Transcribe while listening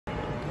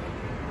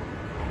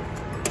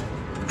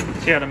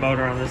See how the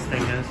motor on this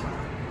thing is.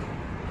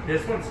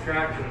 This one's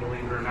traction,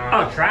 believe it or not.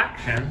 Oh,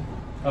 traction?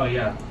 Oh,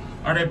 yeah.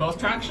 Are they both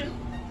traction?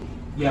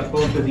 Yeah,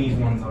 both of these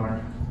ones are.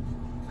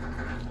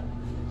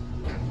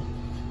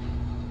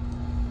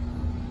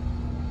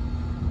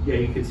 Yeah,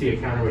 you can see a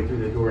counterweight through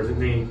the doors. It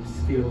may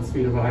feel the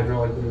speed of a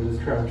hydraulic, but it is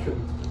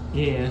traction.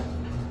 Yeah.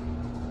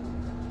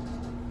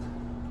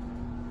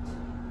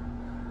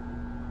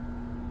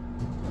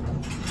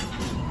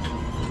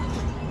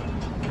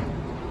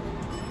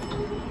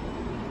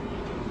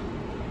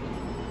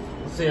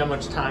 Let's see how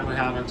much time we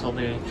have until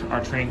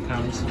our train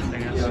comes, I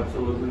guess. Yeah,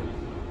 absolutely.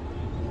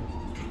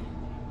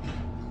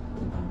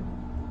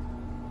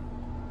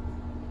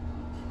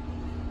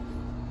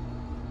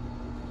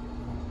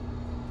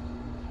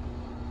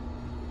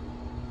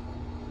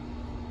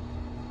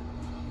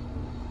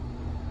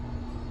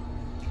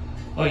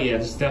 Oh yeah,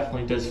 this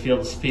definitely does feel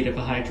the speed of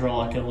a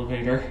hydraulic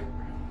elevator.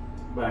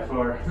 By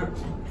far.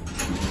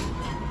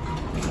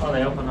 Oh,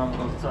 they open up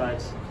both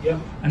sides. Yep.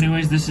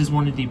 Anyways, this is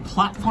one of the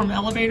platform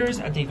elevators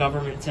at the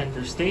Government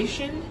Center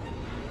Station.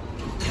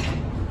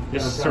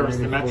 This serves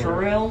the Metro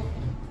Rail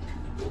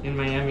in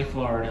Miami,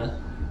 Florida.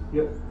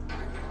 Yep.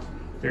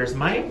 There's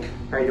Mike.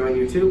 How you doing,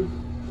 YouTube?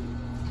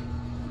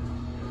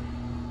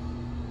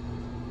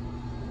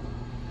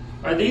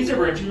 Are these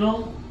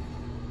original?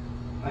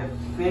 I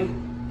think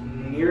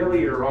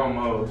nearly or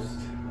almost.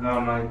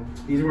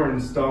 These were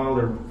installed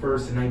or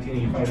first in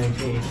 1985,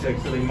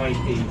 1986, so they might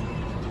be.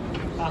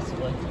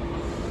 Possibly.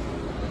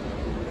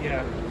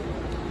 Yeah.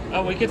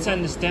 Oh, we could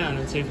send this down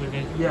and see if we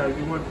can. Yeah,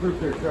 you want proof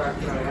they're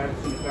traction. I have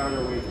seen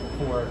counterweights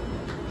before.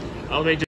 Oh, they just